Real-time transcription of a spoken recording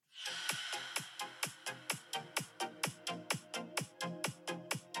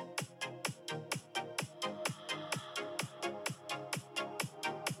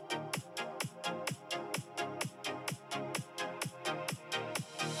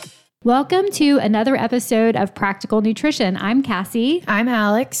Welcome to another episode of Practical Nutrition. I'm Cassie. I'm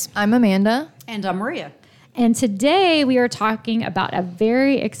Alex. I'm Amanda. And I'm Maria. And today we are talking about a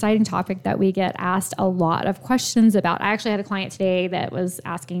very exciting topic that we get asked a lot of questions about. I actually had a client today that was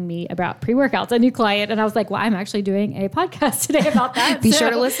asking me about pre-workouts, a new client. And I was like, well, I'm actually doing a podcast today about that. Be sure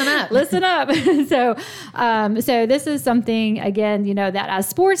to listen up. Listen up. So this is something, again, that as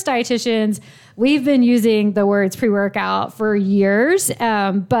sports dietitians, we've been using the words pre-workout for years,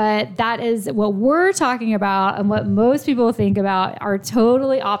 but that is what we're talking about, and what most people think about are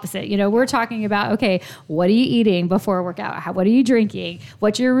totally opposite. We're talking about, okay, what are you eating before a workout? What are you drinking?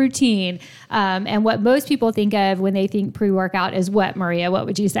 What's your routine? And what most people think of when they think pre-workout is what, Maria? What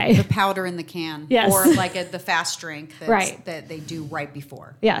would you say? The powder in the can. Yes. Or like the fast drink that they do right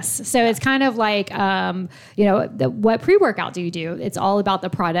before. Yes. So it's kind of like, what pre-workout do you do? It's all about the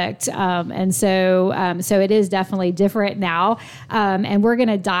product. So it is definitely different now. And we're going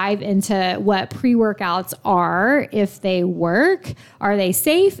to dive into what pre-workouts are, if they work, are they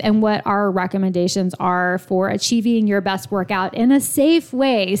safe, and what our recommendations are for achieving your best workout in a safe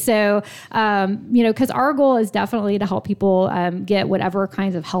way. So, because our goal is definitely to help people get whatever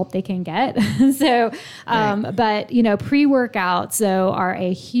kinds of help they can get. But pre-workouts, are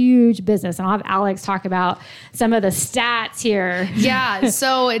a huge business. And I'll have Alex talk about some of the stats here. Yeah.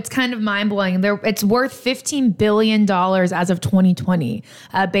 So it's kind of mind blowing. It's worth $15 billion as of 2020,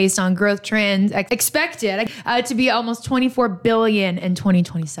 based on growth trends expected to be almost $24 billion in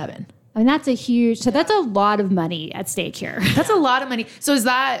 2027. And that's that's a lot of money at stake here. That's a lot of money. So is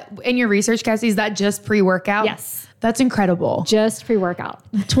that, in your research, Cassie, is that just pre-workout? Yes. That's incredible. Just pre-workout.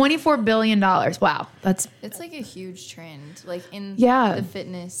 $24 billion. Wow. It's like a huge trend. Like in Yeah. the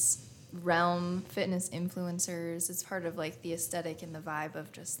fitness realm, fitness influencers, it's part of like the aesthetic and the vibe of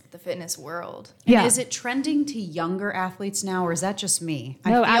just the fitness world. And Yeah. is it trending to younger athletes now, or is that just me?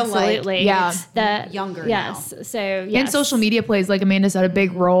 No, I feel absolutely. Yeah. It's The younger yes. now. So yes. And social media plays, like Amanda said, a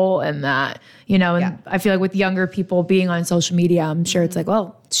big role in that, and I feel like with younger people being on social media, I'm sure it's like,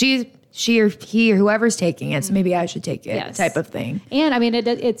 well, she or he or whoever's taking it, so maybe I should take it, Yes. type of thing. And I mean,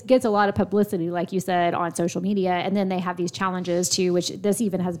 it gets a lot of publicity, like you said, on social media. And then they have these challenges too, which this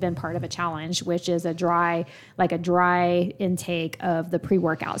even has been part of a challenge, which is a dry intake of the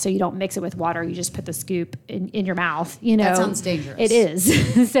pre-workout. So you don't mix it with water. You just put the scoop in your mouth, That sounds dangerous. It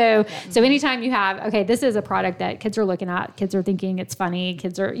is. So anytime you have, okay, this is a product that kids are looking at, kids are thinking it's funny,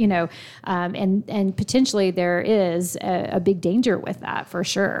 kids are, and potentially there is a big danger with that for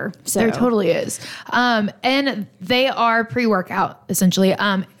sure. So There totally is. And they are pre-workout, essentially.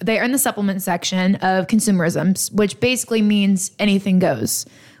 They are in the supplement section of consumerism, which basically means anything goes,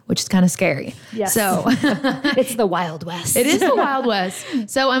 which is kind of scary. Yes. So it's the Wild West. it is the Wild West.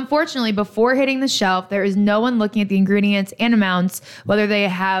 So unfortunately, before hitting the shelf, there is no one looking at the ingredients and amounts, whether they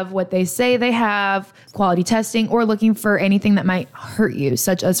have what they say they have, quality testing, or looking for anything that might hurt you,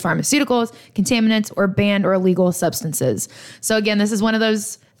 such as pharmaceuticals, contaminants, or banned or illegal substances. So again, this is one of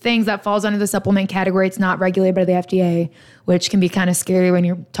those things that falls under the supplement category. It's not regulated by the FDA, which can be kind of scary when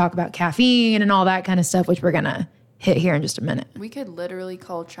you talk about caffeine and all that kind of stuff, which we're going to hit here in just a minute. We could literally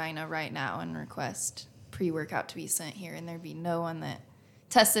call China right now and request pre-workout to be sent here, and there'd be no one that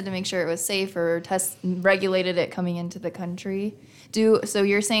tested to make sure it was safe or regulated it coming into the country. So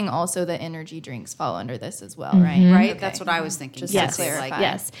you're saying also that energy drinks fall under this as well, right? Right? Okay. That's what I was thinking. Just Yes. to clarify.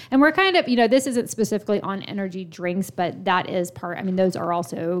 Yes. And we're kind of, this isn't specifically on energy drinks, but that is those are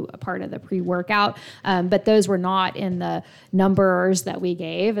also a part of the pre-workout. But those were not in the numbers that we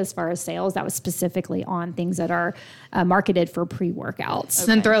gave as far as sales. That was specifically on things that are marketed for pre-workouts. And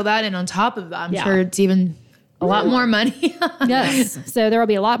then throw that in on top of that. I'm sure it's even a lot more money. Yes. So there will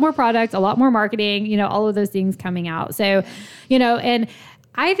be a lot more product, a lot more marketing, all of those things coming out. So, and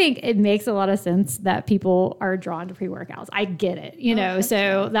I think it makes a lot of sense that people are drawn to pre-workouts. I get it,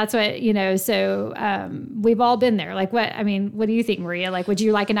 so that's what, we've all been there. Like what do you think, Maria? Like, would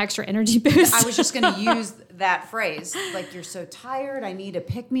you like an extra energy boost? I was just going to use that phrase. Like, you're so tired. I need a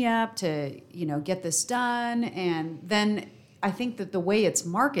pick me up to, get this done. And then I think that the way it's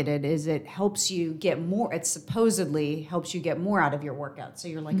marketed is it helps you get more. It supposedly helps you get more out of your workout. So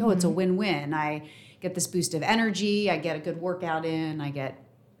you're like, oh, it's a win-win. I get this boost of energy. I get a good workout in. I get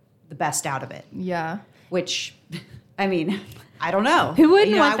the best out of it. Yeah. Which, I don't know. Who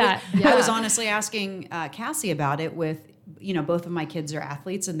wouldn't want that? I was honestly asking Cassie about it with, both of my kids are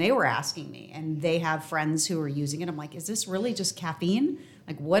athletes, and they were asking me, and they have friends who are using it. I'm like, is this really just caffeine?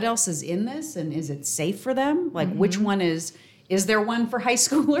 Like, what else is in this? And is it safe for them? Like, which one is there one for high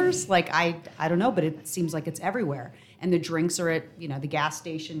schoolers? Like, I don't know, but it seems like it's everywhere. and the drinks are at, the gas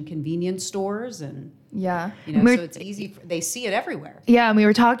station convenience stores, and Yeah. so it's easy. They see it everywhere. Yeah, and we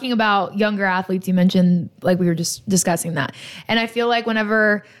were talking about younger athletes. You mentioned, like, we were just discussing that. And I feel like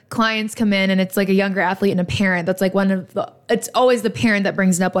whenever clients come in and it's like a younger athlete and a parent, that's like it's always the parent that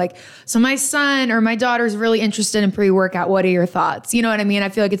brings it up, like, so my son or my daughter's really interested in pre-workout. What are your thoughts? You know what I mean? I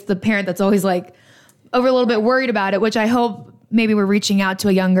feel like it's the parent that's always like over a little bit worried about it, which I hope maybe we're reaching out to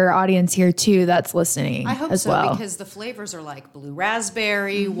a younger audience here too that's listening. I hope as so, well. because the flavors are like blue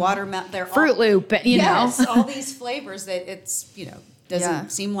raspberry, watermelon, they're Fruit Loop, Yes, all these flavors that it's, doesn't Yeah.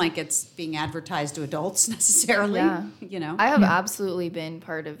 seem like it's being advertised to adults necessarily. Yeah. I have absolutely been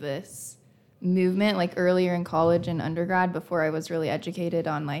part of this movement, like earlier in college and undergrad, before I was really educated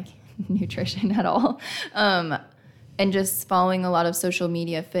on like nutrition at all. And just following a lot of social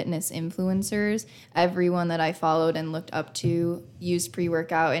media fitness influencers. Everyone that I followed and looked up to used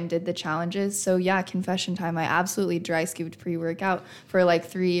pre-workout and did the challenges. So yeah, confession time, I absolutely dry scooped pre-workout for like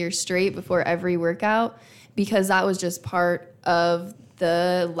 3 years straight before every workout, because that was just part of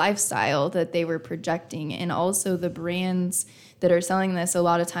the lifestyle that they were projecting. And also the brands that are selling this a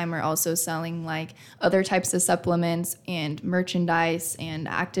lot of time are also selling like other types of supplements and merchandise and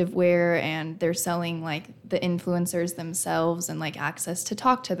activewear, and they're selling like the influencers themselves and like access to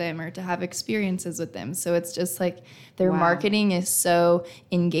talk to them or to have experiences with them. So it's just like their marketing is so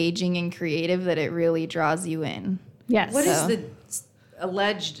engaging and creative that it really draws you in. Yes. What is the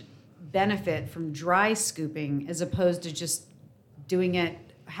alleged benefit from dry scooping as opposed to just doing it?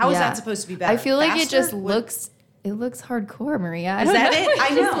 How is that supposed to be better? I feel like it Faster? just looks hardcore, Maria. Is that it?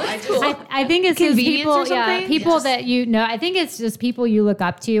 I know. I think it's just Convenience people, or something? people that I think it's just people you look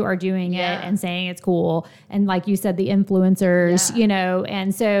up to are doing it and saying it's cool. And like you said, the influencers,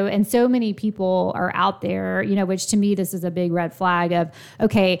 and so many people are out there, which to me, this is a big red flag of,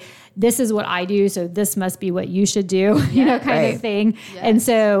 okay, this is what I do, so this must be what you should do, kind of thing. Yes.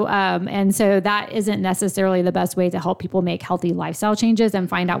 And so that isn't necessarily the best way to help people make healthy lifestyle changes and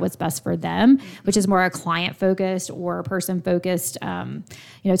find out what's best for them, which is more a client focused or person focused,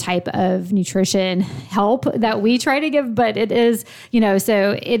 type of nutrition help that we try to give. But it is,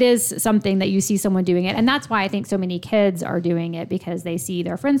 so it is something that you see someone doing it. And that's why I think so many kids are doing it, because they see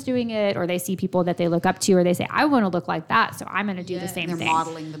their friends doing it, or they see people that they look up to, or they say, I want to look like that, so I'm going to do the same they're thing.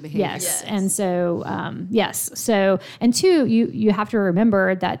 modeling the behavior. Yes. And so, So, and two, you have to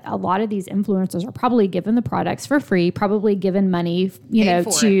remember that a lot of these influencers are probably given the products for free, probably given money,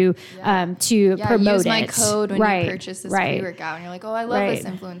 to promote use my it. code when you purchase this pre-workout, and you're like, oh, I love this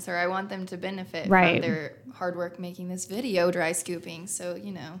Right. influencer. I want them to benefit from Right. their hard work making this video dry scooping. So,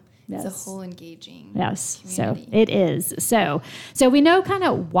 it's a Yes. whole engaging Yes. community. So it is. So we know kind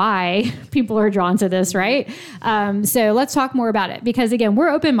of why people are drawn to this, right? So let's talk more about it, because again, we're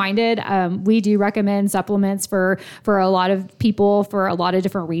open-minded. We do recommend supplements for a lot of people for a lot of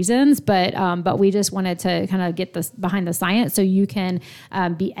different reasons, but we just wanted to kind of get this behind the science so you can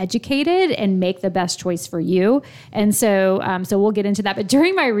be educated and make the best choice for you. And so we'll get into that. But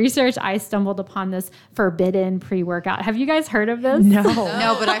during my research, I stumbled upon this forbidden pre-workout. Have you guys heard of this?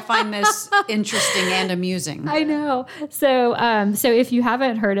 No, but I find this interesting and amusing. I know. So if you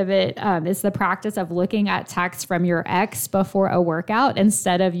haven't heard of it, it's the practice of looking at text from your ex before a workout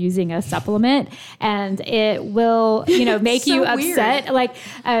instead of using a supplement, and it will, make So you upset. weird. Like,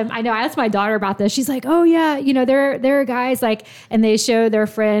 I know I asked my daughter about this. She's like, oh yeah, there are guys like, and they show their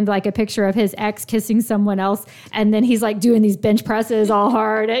friend like a picture of his ex kissing someone else, and then he's like doing these bench presses all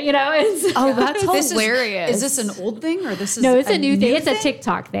hard, and, it's, Oh, that's This hilarious. Is this an old thing, or this is no, it's a new thing. It's a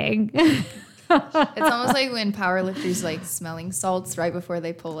TikTok thing. It's almost like when powerlifters like smelling salts right before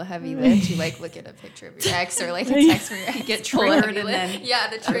they pull a heavy lift. You like look at a picture of your ex or like a text from your ex. Get pull a triggered heavy and lift. then- Yeah,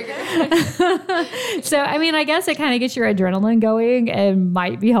 the trigger. So, I guess it kind of gets your adrenaline going and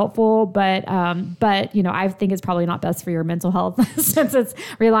might be helpful, but I think it's probably not best for your mental health since it's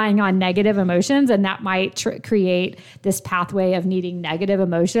relying on negative emotions, and that might create this pathway of needing negative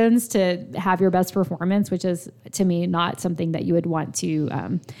emotions to have your best performance, which is, to me, not something that you would want to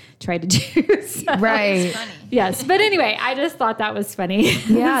try to do. So- Right. It's funny. Yes. But anyway, I just thought that was funny.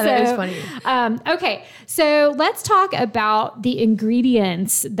 Yeah, that is funny. Okay. So let's talk about the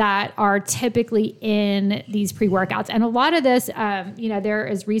ingredients that are typically in these pre-workouts. And a lot of this, there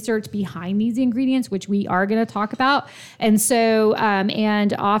is research behind these ingredients, which we are going to talk about. And so,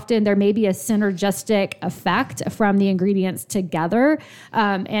 and often there may be a synergistic effect from the ingredients together.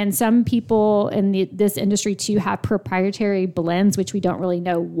 And some people in this industry too have proprietary blends, which we don't really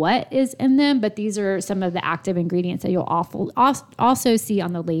know what is in them. them, but these are some of the active ingredients that you'll also see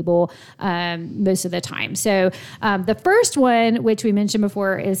on the label most of the time. So the first one, which we mentioned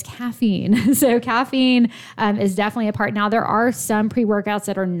before, is caffeine. So caffeine is definitely a part. Now, there are some pre-workouts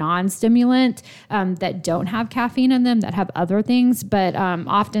that are non-stimulant that don't have caffeine in them, that have other things, but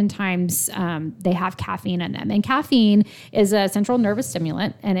oftentimes they have caffeine in them. And caffeine is a central nervous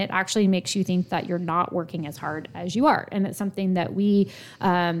stimulant, and it actually makes you think that you're not working as hard as you are. And it's something that we,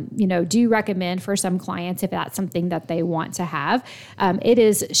 do recommend for some clients if that's something that they want to have. It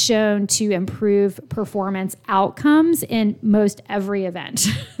is shown to improve performance outcomes in most every event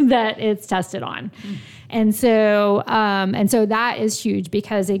that it's tested on. And so that is huge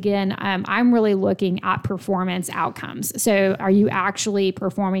because, again, I'm really looking at performance outcomes. So are you actually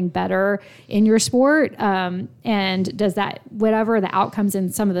performing better in your sport? And does that, whatever the outcomes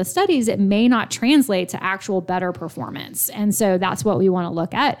in some of the studies, it may not translate to actual better performance. And so that's what we want to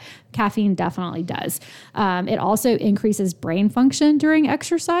look at. Caffeine definitely does. It also increases brain function during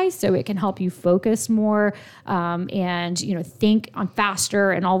exercise, so it can help you focus more and think on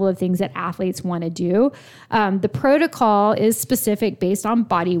faster and all of the things that athletes want to do. The protocol is specific based on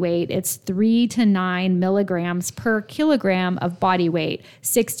body weight. It's 3 to 9 milligrams per kilogram of body weight,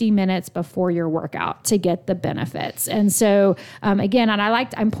 60 minutes before your workout to get the benefits. And so again, and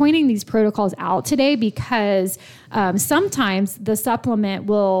I'm pointing these protocols out today because sometimes the supplement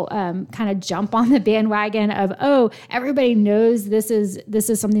will kind of jump on the bandwagon of, oh, everybody knows this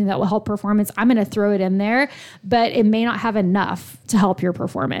is something that will help performance. I'm going to throw it in there, but it may not have enough to help your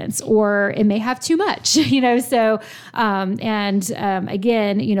performance, or it may have too much, So, again,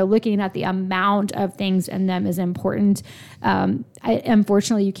 looking at the amount of things in them is important.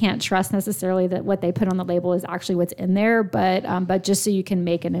 Unfortunately, you can't trust necessarily that what they put on the label is actually what's in there, but just so you can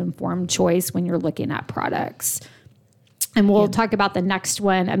make an informed choice when you're looking at products. And we'll talk about the next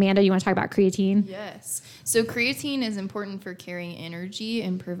one. Amanda, you want to talk about creatine? Yes. So creatine is important for carrying energy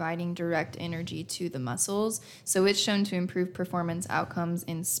and providing direct energy to the muscles. So it's shown to improve performance outcomes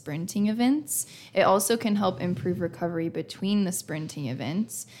in sprinting events. It also can help improve recovery between the sprinting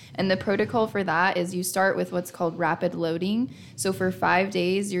events. And the protocol for that is you start with what's called rapid loading. So for 5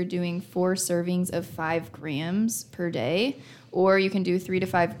 days, you're doing 4 servings of 5 grams per day, or you can do 3 to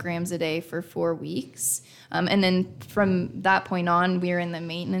 5 grams a day for 4 weeks. And then from that point on, we're in the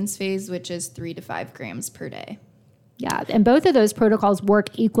maintenance phase, which is 3 to 5 grams per day. Yeah, and both of those protocols work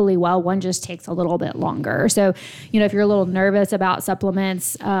equally well. One just takes a little bit longer. So, if you're a little nervous about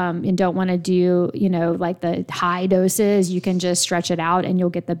supplements and don't want to do, like the high doses, you can just stretch it out and you'll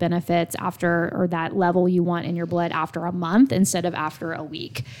get the benefits after, or that level you want in your blood after a month instead of after a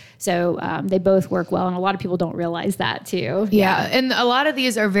week. So they both work well. And a lot of people don't realize that too. Yeah. And a lot of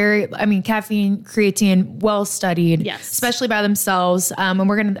these are caffeine, creatine, well studied, yes, especially by themselves. And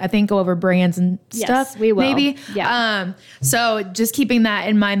we're going to, I think, go over brands and stuff. Yes, we will. Maybe. Yeah. So just keeping that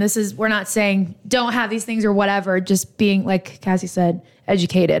in mind, we're not saying don't have these things or whatever, just being, like Cassie said,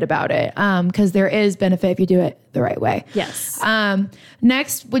 educated about it. Cause there is benefit if you do it the right way. Yes.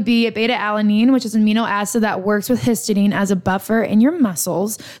 Next would be beta alanine, which is an amino acid that works with histidine as a buffer in your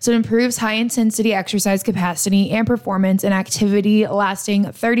muscles. So it improves high intensity exercise capacity and performance in activity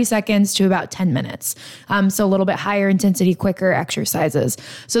lasting 30 seconds to about 10 minutes. So a little bit higher intensity, quicker exercises.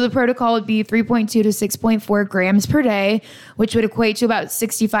 So the protocol would be 3.2 to 6.4 grams per day, which would equate to about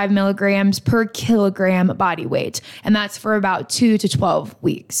 65 milligrams per kilogram body weight. And that's for about 2 to 12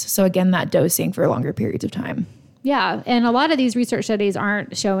 weeks. So again, that dosing for longer periods of time. Yeah. And a lot of these research studies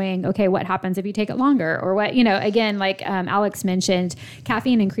aren't showing, okay, what happens if you take it longer, or what, again, like Alex mentioned,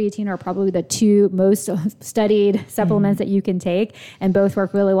 caffeine and creatine are probably the 2 most studied supplements that you can take, and both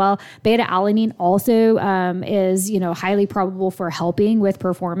work really well. Beta alanine also is, highly probable for helping with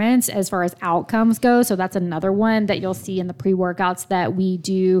performance as far as outcomes go. So that's another one that you'll see in the pre-workouts that we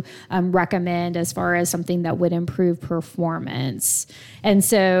do recommend as far as something that would improve performance. And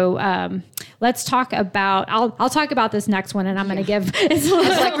so let's talk about, I'll talk about this next one, and I'm going to give. It's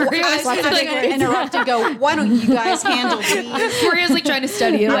like we're interrupt and go, why don't you guys handle these? Maria's trying to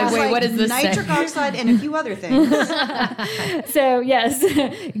study it. What does this nitric say? oxide and a few other things. So yes,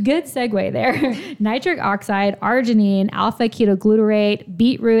 good segue there. Nitric oxide, arginine, alpha ketoglutarate,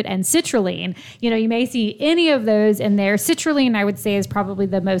 beetroot, and citrulline. You may see any of those in there. Citrulline, I would say, is probably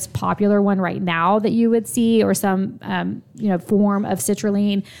the most popular one right now that you would see, or some form of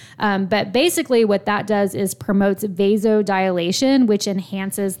citrulline. But basically, what that does is promotes vasodilation, which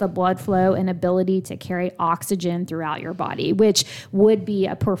enhances the blood flow and ability to carry oxygen throughout your body, which would be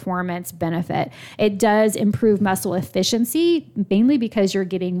a performance benefit. It does improve muscle efficiency, mainly because you're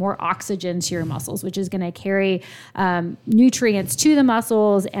getting more oxygen to your muscles, which is going to carry nutrients to the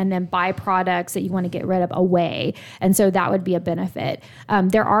muscles and then byproducts that you want to get rid of away. And so that would be a benefit.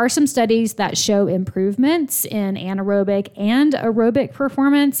 There are some studies that show improvements in anaerobic and aerobic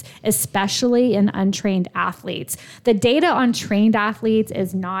performance, especially in untrained athletes. The data on trained athletes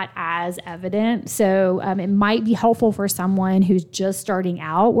is not as evident. So it might be helpful for someone who's just starting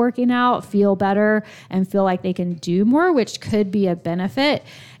out working out, feel better and feel like they can do more, which could be a benefit.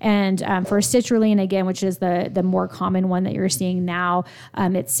 And for citrulline, again, which is the more common one that you're seeing now,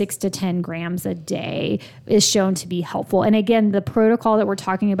 it's 6 to 10 grams a day is shown to be helpful. And again, the protocol that we're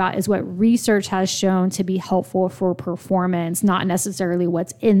talking about is what research has shown to be helpful for performance, not necessarily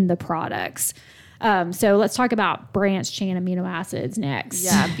what's in the products. So let's talk about branched chain amino acids next.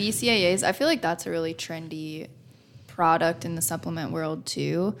 Yeah, BCAAs. I feel like that's a really trendy product in the supplement world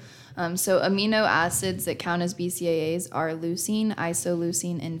too. So amino acids that count as BCAAs are leucine,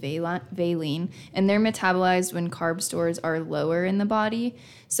 isoleucine, and valine, and they're metabolized when carb stores are lower in the body.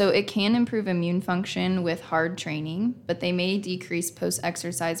 So it can improve immune function with hard training, but they may decrease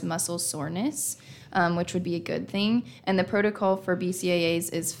post-exercise muscle soreness, which would be a good thing. And the protocol for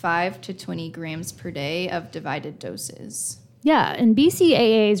BCAAs is 5 to 20 grams per day of divided doses. Yeah, and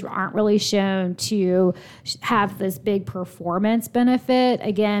BCAAs aren't really shown to have this big performance benefit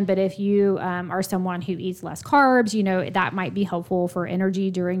again, but if you are someone who eats less carbs, that might be helpful for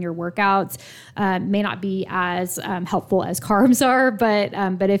energy during your workouts. May not be as helpful as carbs are,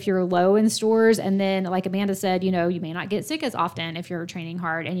 but if you're low in stores, and then like Amanda said, you may not get sick as often if you're training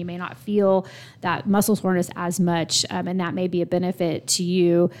hard, and you may not feel that muscle soreness as much, and that may be a benefit to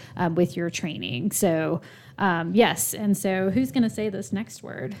you with your training. So yes. And so who's going to say this next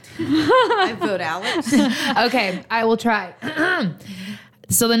word? I vote Alex. Okay, I will try.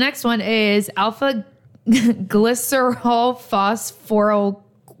 So the next one is alpha glycerol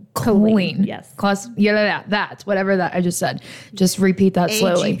phosphorylcholine. Yes. That's whatever that I just said. Just repeat that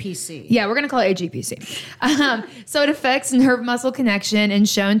slowly. AGPC. Yeah, we're going to call it AGPC. So it affects nerve muscle connection and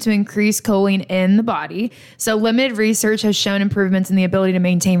shown to increase choline in the body. So limited research has shown improvements in the ability to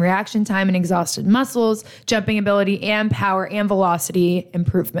maintain reaction time in exhausted muscles, jumping ability, and power and velocity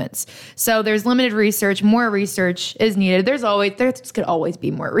improvements. So there's limited research. More research is needed. There could always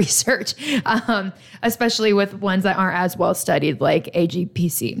be more research, especially with ones that aren't as well studied like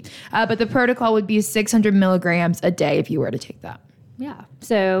AGPC. But the protocol would be 600 milligrams a day if you were to take that. Yeah.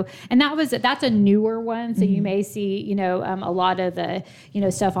 So, and that's a newer one. So you may see, a lot of the,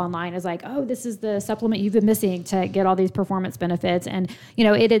 stuff online is like, oh, this is the supplement you've been missing to get all these performance benefits. And,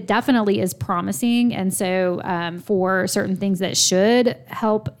 it definitely is promising. And so, for certain things that should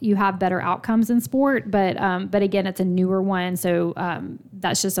help you have better outcomes in sport, but again, it's a newer one. So,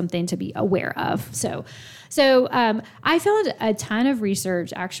 that's just something to be aware of. So I found a ton of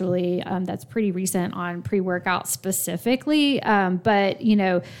research actually that's pretty recent on pre-workout specifically, but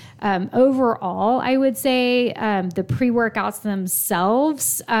overall, I would say the pre-workouts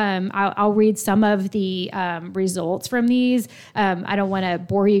themselves. I'll read some of the results from these. I don't want to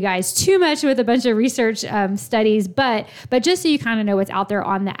bore you guys too much with a bunch of research studies, but just so you kind of know what's out there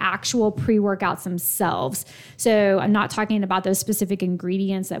on the actual pre-workouts themselves. So I'm not talking about those specific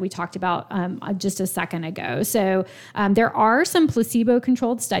ingredients that we talked about just a second ago. So there are some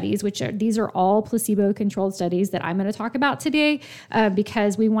placebo-controlled studies, these are all placebo-controlled studies that I'm going to talk about today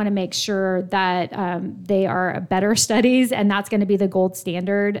because we want to make sure that they are better studies, and that's going to be the gold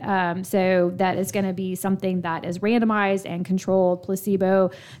standard. So that is going to be something that is randomized and controlled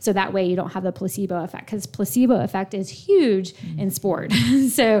placebo. So that way you don't have the placebo effect, because placebo effect is huge in sport.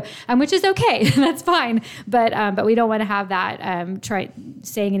 So which is okay, that's fine. But we don't want to have that try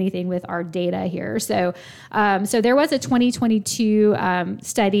saying anything with our data here. So there was a 2022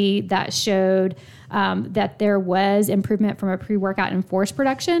 study that showed that there was improvement from a pre-workout in force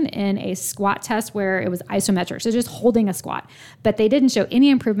production in a squat test where it was isometric, so just holding a squat. But they didn't show any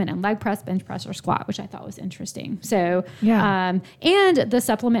improvement in leg press, bench press, or squat, which I thought was interesting. So, and the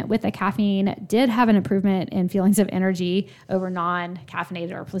supplement with the caffeine did have an improvement in feelings of energy over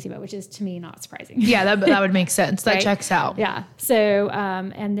non-caffeinated or placebo, which is to me not surprising. Yeah, that would make sense. That Right? checks out. Yeah. So,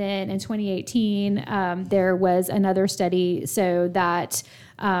 and then in 2018, there was another study so that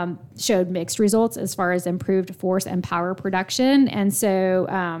showed mixed results as far as improved force and power production. And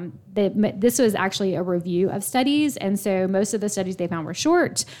so this was actually a review of studies. And so most of the studies they found were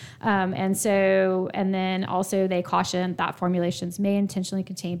short. And then also they cautioned that formulations may intentionally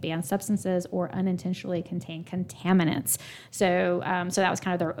contain banned substances or unintentionally contain contaminants. So that was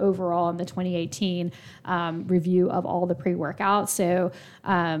kind of their overall in the 2018 review of all the pre-workouts. So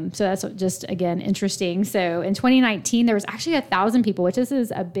that's just, again, interesting. So in 2019, there was actually 1,000 people, which this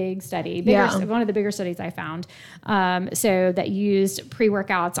is a big study, one of the bigger studies I found. So that used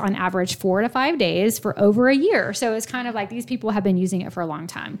pre-workouts on average 4 to 5 days for over a year. So it's kind of like these people have been using it for a long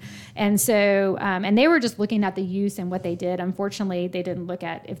time. And so, and they were just looking at the use and what they did. Unfortunately, they didn't look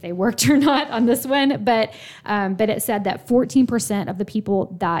at if they worked or not on this one, but it said that 14% of the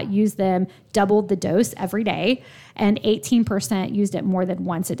people that used them doubled the dose every day, and 18% used it more than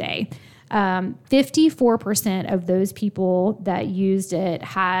once a day. 54% of those people that used it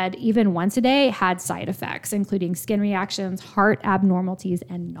had even once a day had side effects, including skin reactions, heart abnormalities,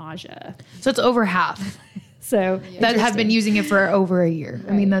 and nausea. So it's over half. So that have been using it for over a year.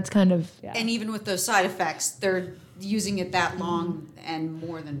 Right. I mean, that's kind of... Yeah. And even with those side effects, they're using it that long and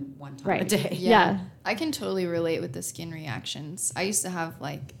more than one time a day. Yeah. I can totally relate with the skin reactions. I used to have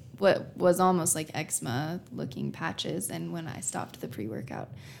like what was almost like eczema looking patches, and when I stopped the pre-workout,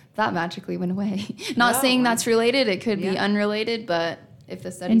 that magically went away. Not saying that's related, it could be unrelated, but if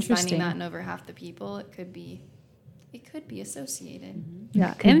the study's finding that in over half the people, it could be associated. Mm-hmm.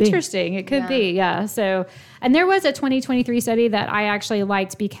 Yeah, interesting. It could be, yeah. So, and there was a 2023 study that I actually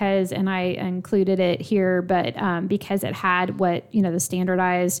liked because, and I included it here, but because it had what, the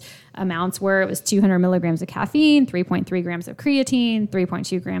standardized amounts were. It was 200 milligrams of caffeine, 3.3 grams of creatine,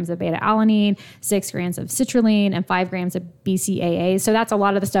 3.2 grams of beta-alanine, 6 grams of citrulline, and 5 grams of BCAA. So that's a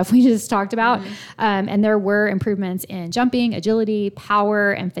lot of the stuff we just talked about. And there were improvements in jumping, agility,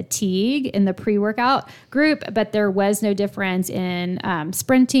 power, and fatigue in the pre-workout group, but there was no difference in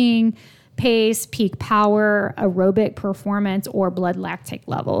sprinting, pace, peak power, aerobic performance, or blood lactate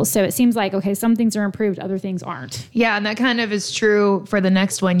levels. So it seems like, okay, some things are improved, other things aren't. Yeah, and that kind of is true for the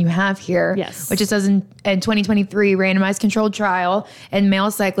next one you have here. Yes. Which it says in 2023, randomized controlled trial and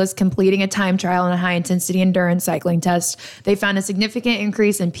male cyclists completing a time trial in a high-intensity endurance cycling test. They found a significant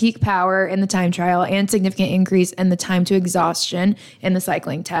increase in peak power in the time trial and significant increase in the time to exhaustion in the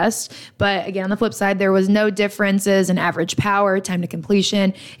cycling test. But again, on the flip side, there was no differences in average power, time to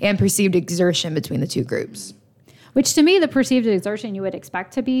completion, and perceived exertion between the two groups. Which to me, the perceived exertion you would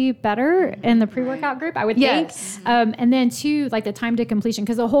expect to be better in the pre-workout group, I would think. And then too, like the time to completion,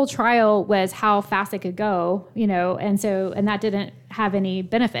 because the whole trial was how fast it could go, and that didn't have any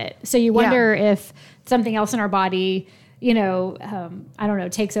benefit. So you wonder if something else in our body, I don't know,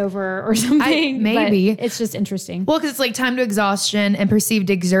 takes over or something. Maybe. But it's just interesting. Well, because it's like time to exhaustion and perceived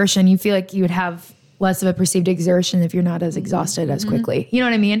exertion. You feel like you would have less of a perceived exertion if you're not as exhausted as quickly. You know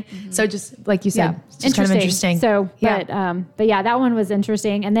what I mean? So just like you said, it's just kind of interesting. So, but yeah, that one was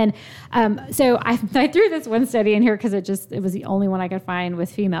interesting. And then, so I threw this one study in here because it was the only one I could find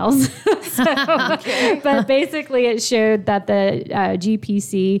with females. But basically it showed that the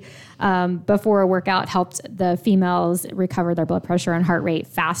GPC before a workout helped the females recover their blood pressure and heart rate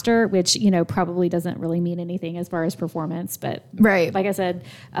faster, which, probably doesn't really mean anything as far as performance. But like I said,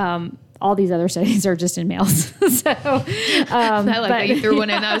 all these other studies are just in males. So I like that you threw one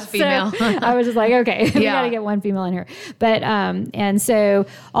in that was female. So I was just like, okay, we got to get one female in here. But and so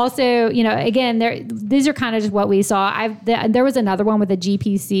also, again, these are kind of just what we saw. There was another one with a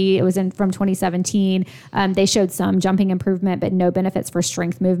GPC. It was from 2017. They showed some jumping improvement, but no benefits for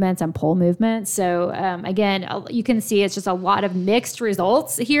strength movements and pole movements. So again, you can see it's just a lot of mixed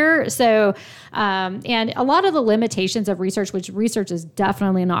results here. So and a lot of the limitations of research, which research is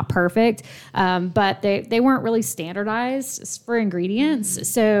definitely not perfect. But they weren't really standardized for ingredients.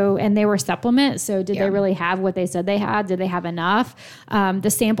 So, and they were supplements. So did they really have what they said they had? Did they have enough? The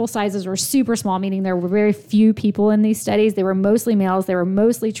sample sizes were super small, meaning there were very few people in these studies. They were mostly males. They were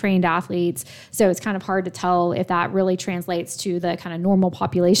mostly trained athletes. So it's kind of hard to tell if that really translates to the kind of normal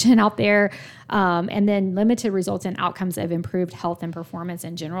population out there. And then limited results in outcomes of improved health and performance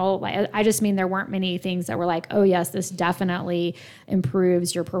in general. Like, I just mean there weren't many things that were like, oh yes, this definitely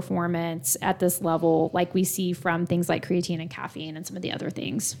improves your performance at this level, like we see from things like creatine and caffeine and some of the other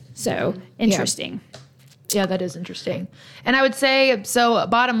things. So interesting. Yeah, that is interesting. And I would say, so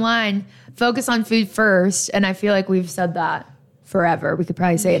bottom line, focus on food first. And I feel like we've said that forever. We could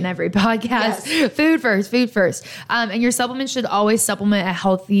probably say it in every podcast. Yes. Food first. And your supplements should always supplement a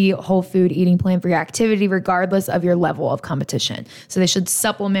healthy whole food eating plan for your activity, regardless of your level of competition. So they should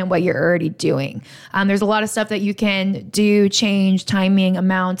supplement what you're already doing. There's a lot of stuff that you can do, change, timing,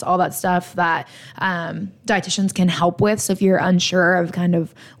 amounts, all that stuff that dietitians can help with. So if you're unsure of kind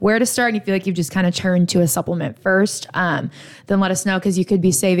of where to start and you feel like you've just kind of turned to a supplement first, then let us know, because you could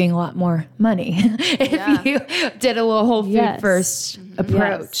be saving a lot more money if you did a little whole food first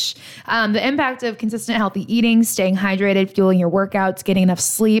approach. The impact of consistent healthy eating, staying hydrated, fueling your workouts, getting enough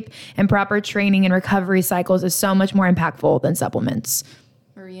sleep, and proper training and recovery cycles is so much more impactful than supplements.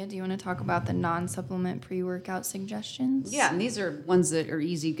 Maria, do you want to talk about the non-supplement pre-workout suggestions? Yeah, and these are ones that are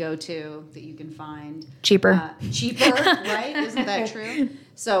easy go-to that you can find. Cheaper, right? Isn't that true?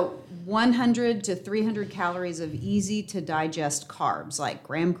 So 100 to 300 calories of easy to digest carbs like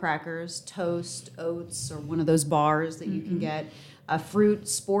graham crackers, toast, oats, or one of those bars that you can get. A fruit,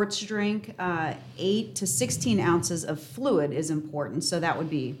 sports drink, 8 to 16 ounces of fluid is important. So that would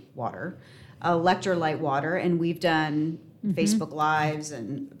be water, electrolyte water, and we've done Facebook Lives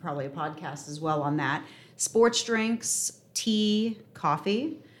and probably a podcast as well on that. Sports drinks, tea,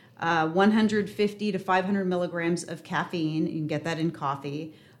 coffee, 150 to 500 milligrams of caffeine. You can get that in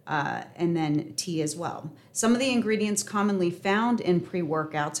coffee, and then tea as well. Some of the ingredients commonly found in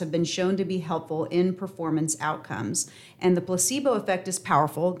pre-workouts have been shown to be helpful in performance outcomes. And the placebo effect is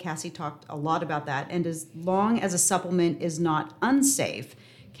powerful. Cassie talked a lot about that. And as long as a supplement is not unsafe,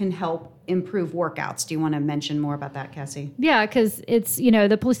 can help improve workouts. Do you want to mention more about that, Cassie? Yeah, because it's,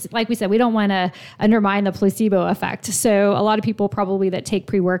 like we said, we don't want to undermine the placebo effect. So a lot of people probably that take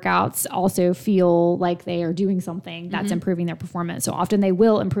pre-workouts also feel like they are doing something that's improving their performance. So often they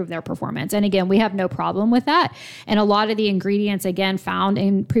will improve their performance. And again, we have no problem with that. And a lot of the ingredients, again, found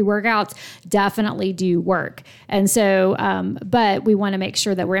in pre-workouts definitely do work. And so, but we want to make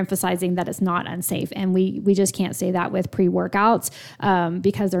sure that we're emphasizing that it's not unsafe. And we just can't say that with pre-workouts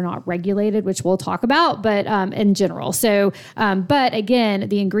because they're not regulated, which we'll talk about, but in general. So, but again,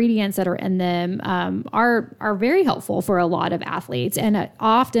 the ingredients that are in them are very helpful for a lot of athletes, and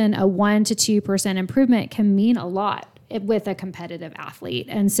often a 1 to 2% improvement can mean a lot with a competitive athlete.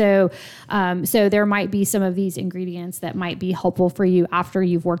 And so, so there might be some of these ingredients that might be helpful for you after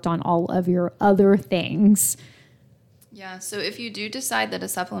you've worked on all of your other things. Yeah, so if you do decide that a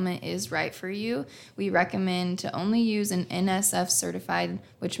supplement is right for you, we recommend to only use an NSF certified,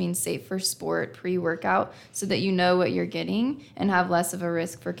 which means safe for sport, pre-workout, so that you know what you're getting and have less of a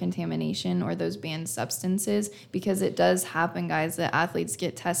risk for contamination or those banned substances, because it does happen, guys, that athletes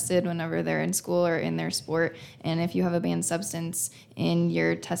get tested whenever they're in school or in their sport, and if you have a banned substance in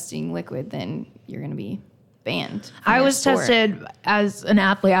your testing liquid, then you're going to be banned. I was tested as an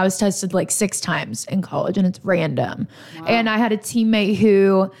athlete. I was tested like 6 times in college, and it's random. Wow. And I had a teammate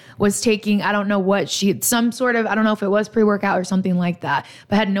who was taking, I don't know what some sort of, I don't know if it was pre-workout or something like that,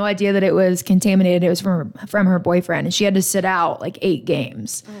 but had no idea that it was contaminated. It was from her boyfriend, and she had to sit out like 8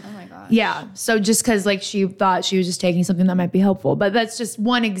 games. Oh my gosh. Yeah. So just because like she thought she was just taking something that might be helpful, but that's just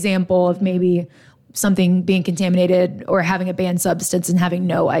one example of maybe something being contaminated or having a banned substance and having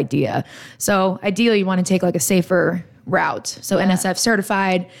no idea. So ideally you want to take like a safer route. So NSF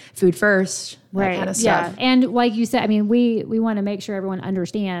certified, food first, that kind of stuff. Yeah. And like you said, I mean, we want to make sure everyone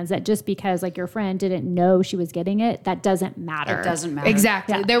understands that just because like your friend didn't know she was getting it, that doesn't matter. It doesn't matter.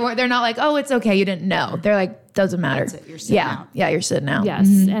 Exactly. Yeah. They're not like, oh, it's okay, you didn't know. They're like, doesn't matter. That's it. You're sitting out. Yeah, you're sitting out.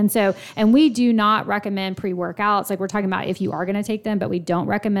 Yes. And we do not recommend pre-workouts. Like we're talking about if you are going to take them, but we don't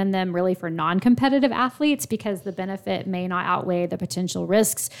recommend them really for non-competitive athletes because the benefit may not outweigh the potential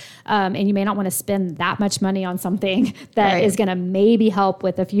risks. And you may not want to spend that much money on something that is going to maybe help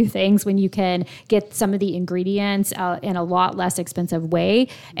with a few things when you can get some of the ingredients in a lot less expensive way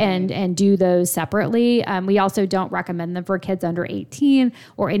and do those separately. We also don't recommend them for kids under 18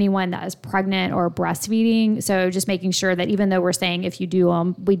 or anyone that is pregnant or breastfeeding. So just making sure that even though we're saying if you do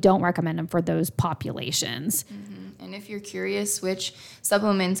them, we don't recommend them for those populations. Mm-hmm. And if you're curious which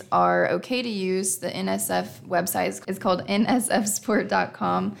supplements are okay to use, the NSF website is called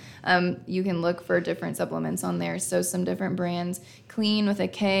nsfsport.com. You can look for different supplements on there. So some different brands: Clean with a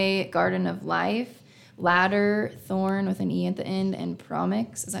K, Garden of Life, Ladder, Thorn with an E at the end, and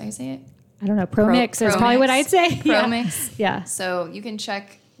Promix. Is that how you say it? I don't know. Promix is probably what I'd say. Promix. Yeah. So you can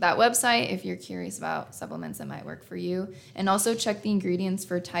check that website if you're curious about supplements that might work for you, and also check the ingredients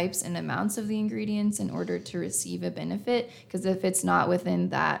for types and amounts of the ingredients in order to receive a benefit, because if it's not within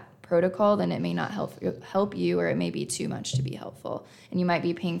that protocol, then it may not help you, or it may be too much to be helpful, and you might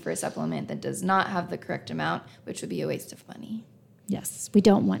be paying for a supplement that does not have the correct amount, which would be a waste of money. Yes, we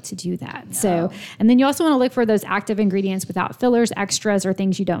don't want to do that. No. So, and then you also want to look for those active ingredients without fillers, extras, or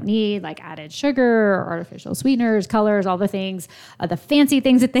things you don't need, like added sugar or artificial sweeteners, colors, all the things, the fancy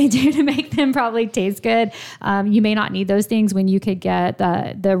things that they do to make them probably taste good. You may not need those things when you could get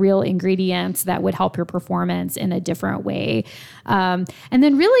the real ingredients that would help your performance in a different way. And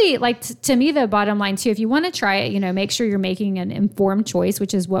then really, like to me, the bottom line too, if you want to try it, make sure you're making an informed choice,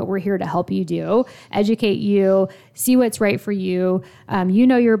 which is what we're here to help you do, educate you, see what's right for you. You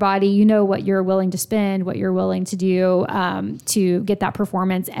know your body, you know what you're willing to spend, what you're willing to do to get that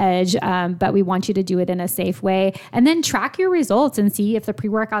performance edge. But we want you to do it in a safe way, and then track your results and see if the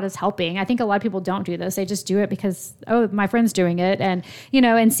pre-workout is helping. I think a lot of people don't do this. They just do it because, oh, my friend's doing it, and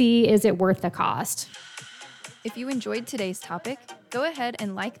see, is it worth the cost? If you enjoyed today's topic, go ahead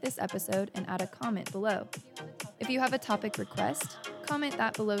and like this episode and add a comment below. If you have a topic request, comment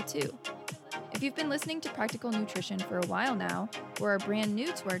that below too. If you've been listening to Practical Nutrition for a while now, or are brand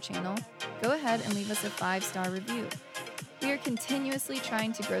new to our channel, go ahead and leave us a 5-star review. We are continuously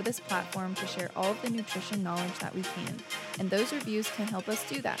trying to grow this platform to share all of the nutrition knowledge that we can, and those reviews can help us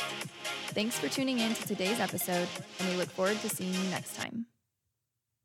do that. Thanks for tuning in to today's episode, and we look forward to seeing you next time.